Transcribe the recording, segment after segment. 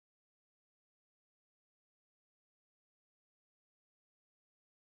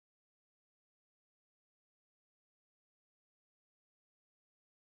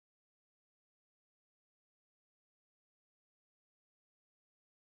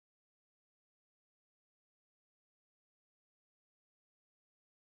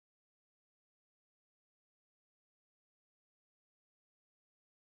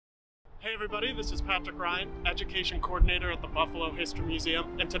Hey everybody, this is Patrick Ryan, Education Coordinator at the Buffalo History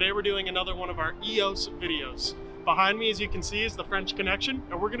Museum, and today we're doing another one of our EOS videos. Behind me, as you can see, is the French Connection,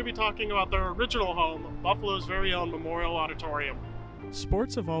 and we're going to be talking about their original home, Buffalo's very own Memorial Auditorium.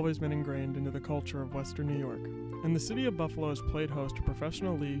 Sports have always been ingrained into the culture of Western New York, and the city of Buffalo has played host to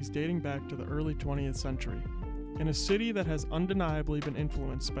professional leagues dating back to the early 20th century. In a city that has undeniably been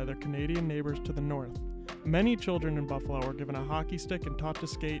influenced by their Canadian neighbors to the north, many children in Buffalo are given a hockey stick and taught to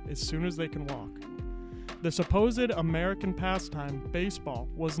skate as soon as they can walk. The supposed American pastime, baseball,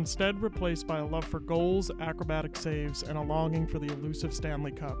 was instead replaced by a love for goals, acrobatic saves, and a longing for the elusive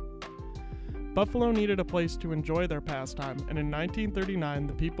Stanley Cup. Buffalo needed a place to enjoy their pastime, and in 1939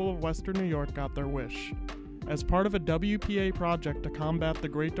 the people of Western New York got their wish. As part of a WPA project to combat the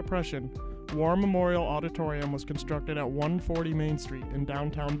Great Depression, War Memorial Auditorium was constructed at 140 Main Street in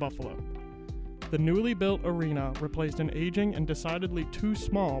downtown Buffalo. The newly built arena replaced an aging and decidedly too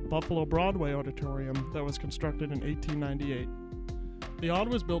small Buffalo Broadway Auditorium that was constructed in 1898. The Aud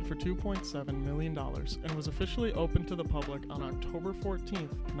was built for $2.7 million and was officially opened to the public on October 14,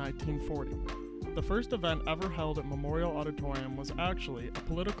 1940. The first event ever held at Memorial Auditorium was actually a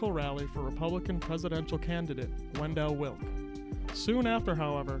political rally for Republican presidential candidate Wendell Wilk. Soon after,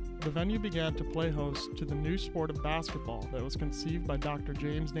 however, the venue began to play host to the new sport of basketball that was conceived by Dr.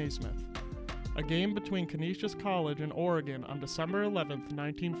 James Naismith. A game between Canisius College and Oregon on December 11,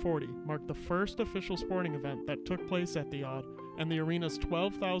 1940 marked the first official sporting event that took place at the Aud, and the arena's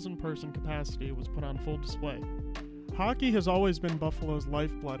 12,000-person capacity was put on full display. Hockey has always been Buffalo's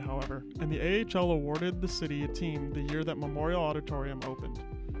lifeblood, however, and the AHL awarded the city a team the year that Memorial Auditorium opened.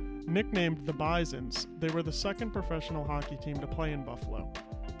 Nicknamed the Bisons, they were the second professional hockey team to play in Buffalo.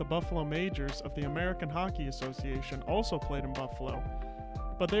 The Buffalo Majors of the American Hockey Association also played in Buffalo,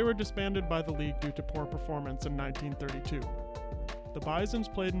 but they were disbanded by the league due to poor performance in 1932. The Bisons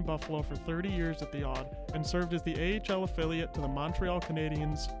played in Buffalo for 30 years at the Aud and served as the AHL affiliate to the Montreal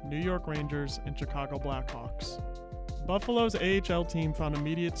Canadiens, New York Rangers, and Chicago Blackhawks. Buffalo's AHL team found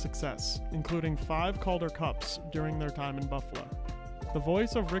immediate success, including 5 Calder Cups during their time in Buffalo. The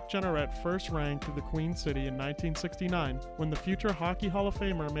voice of Rick Jeanneret first rang through the Queen City in 1969 when the future Hockey Hall of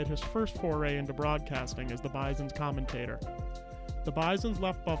Famer made his first foray into broadcasting as the Bisons commentator. The Bisons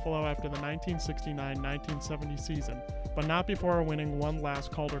left Buffalo after the 1969-1970 season, but not before winning one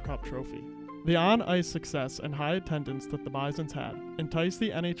last Calder Cup trophy. The on-ice success and high attendance that the Bisons had enticed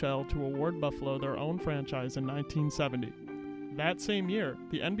the NHL to award Buffalo their own franchise in 1970. That same year,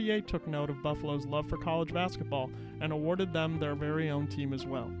 the NBA took note of Buffalo's love for college basketball and awarded them their very own team as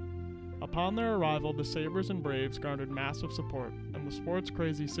well. Upon their arrival, the Sabres and Braves garnered massive support, and the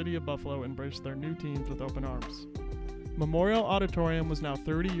sports-crazy city of Buffalo embraced their new teams with open arms. Memorial Auditorium was now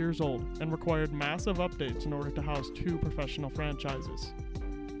 30 years old and required massive updates in order to house 2 professional franchises.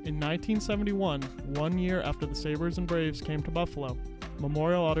 In 1971, 1 year after the Sabres and Braves came to Buffalo,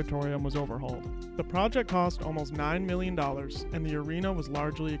 Memorial Auditorium was overhauled. The project cost almost $9 million, and the arena was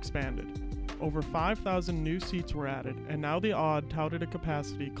largely expanded. Over 5,000 new seats were added, and now the Aud touted a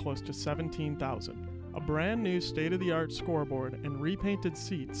capacity close to 17,000. A brand new state-of-the-art scoreboard and repainted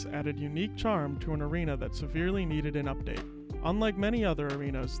seats added unique charm to an arena that severely needed an update. Unlike many other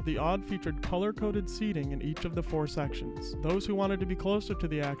arenas, the Aud featured color-coded seating in each of the 4 sections. Those who wanted to be closer to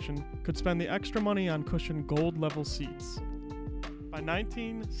the action could spend the extra money on cushioned gold-level seats. By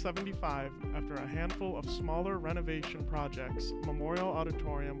 1975, after a handful of smaller renovation projects, Memorial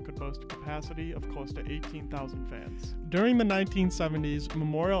Auditorium could boast a capacity of close to 18,000 fans. During the 1970s,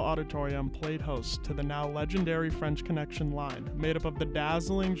 Memorial Auditorium played host to the now legendary French Connection line, made up of the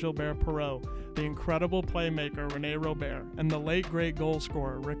dazzling Gilbert Perreault, the incredible playmaker René Robert, and the late-great goal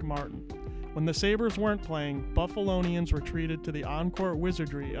scorer Rick Martin. When the Sabres weren't playing, Buffalonians retreated to the on-court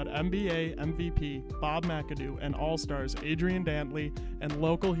wizardry at NBA MVP Bob McAdoo and All-Stars Adrian Dantley and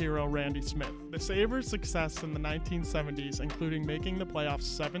local hero Randy Smith. The Sabres' success in the 1970s, including making the playoffs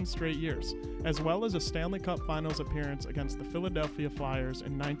 7 straight years, as well as a Stanley Cup Finals appearance against the Philadelphia Flyers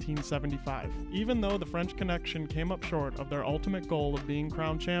in 1975. Even though the French Connection came up short of their ultimate goal of being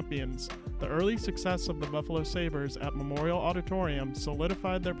crowned champions, the early success of the Buffalo Sabres at Memorial Auditorium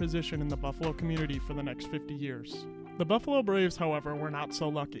solidified their position in the Buffalo community for the next 50 years. The Buffalo Braves, however, were not so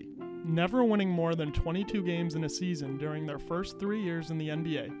lucky. Never winning more than 22 games in a season during their first 3 years in the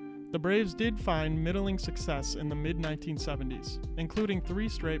NBA, the Braves did find middling success in the mid-1970s, including 3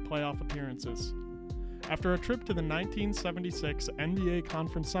 straight playoff appearances. After a trip to the 1976 NBA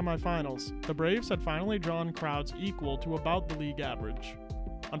Conference semifinals, the Braves had finally drawn crowds equal to about the league average.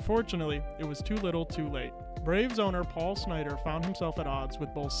 Unfortunately, it was too little too late. Braves owner Paul Snyder found himself at odds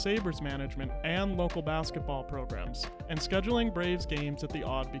with both Sabres management and local basketball programs, and scheduling Braves games at the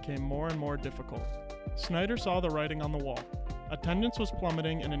Aud became more and more difficult. Snyder saw the writing on the wall. Attendance was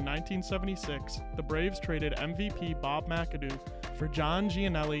plummeting, and in 1976, the Braves traded MVP Bob McAdoo for John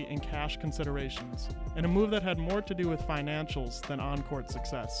Gianelli in cash considerations, in a move that had more to do with financials than on-court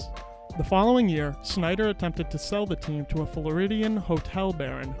success. The following year, Snyder attempted to sell the team to a Floridian hotel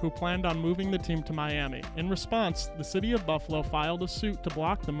baron who planned on moving the team to Miami. In response, the city of Buffalo filed a suit to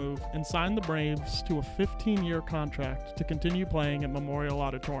block the move and signed the Braves to a 15-year contract to continue playing at Memorial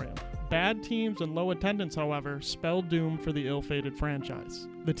Auditorium. Bad teams and low attendance, however, spelled doom for the ill-fated franchise.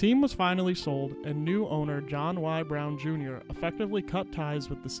 The team was finally sold, and new owner John Y. Brown Jr. effectively cut ties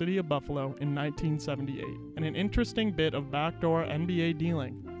with the city of Buffalo in 1978. In an interesting bit of backdoor NBA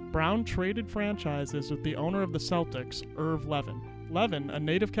dealing, Brown traded franchises with the owner of the Celtics, Irv Levin. Levin, a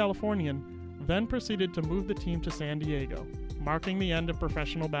native Californian, then proceeded to move the team to San Diego, marking the end of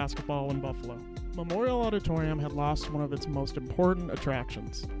professional basketball in Buffalo. Memorial Auditorium had lost one of its most important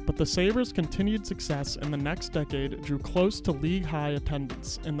attractions, but the Sabres' continued success in the next decade drew close to league-high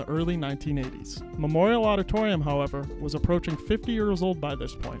attendance in the early 1980s. Memorial Auditorium, however, was approaching 50 years old by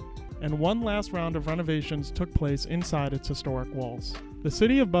this point, and one last round of renovations took place inside its historic walls. The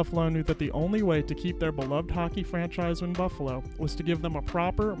city of Buffalo knew that the only way to keep their beloved hockey franchise in Buffalo was to give them a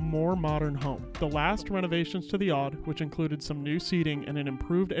proper, more modern home. The last renovations to the Aud, which included some new seating and an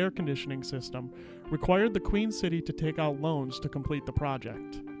improved air conditioning system, required the Queen City to take out loans to complete the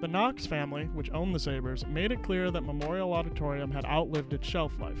project. The Knox family, which owned the Sabres, made it clear that Memorial Auditorium had outlived its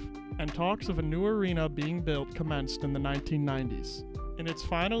shelf life, and talks of a new arena being built commenced in the 1990s. In its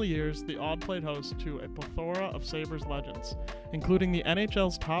final years, the Aud played host to a plethora of Sabres legends, including the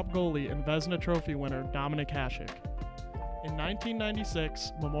NHL's top goalie and Vezina Trophy winner Dominik Hasek. In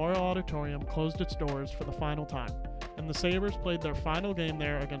 1996, Memorial Auditorium closed its doors for the final time, and the Sabres played their final game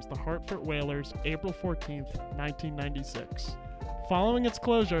there against the Hartford Whalers April 14, 1996. Following its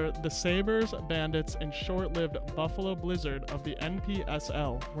closure, the Sabres, Bandits, and short-lived Buffalo Blizzard of the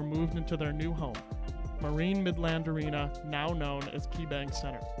NPSL were moved into their new home, Marine Midland Arena, now known as KeyBank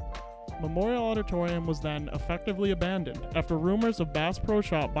Center. Memorial Auditorium was then effectively abandoned after rumors of Bass Pro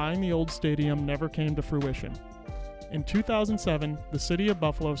Shop buying the old stadium never came to fruition. In 2007, the city of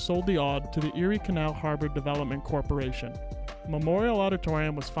Buffalo sold the Aud to the Erie Canal Harbor Development Corporation. Memorial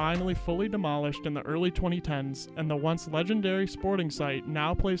Auditorium was finally fully demolished in the early 2010s, and the once legendary sporting site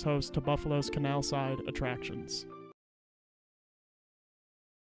now plays host to Buffalo's canal-side attractions.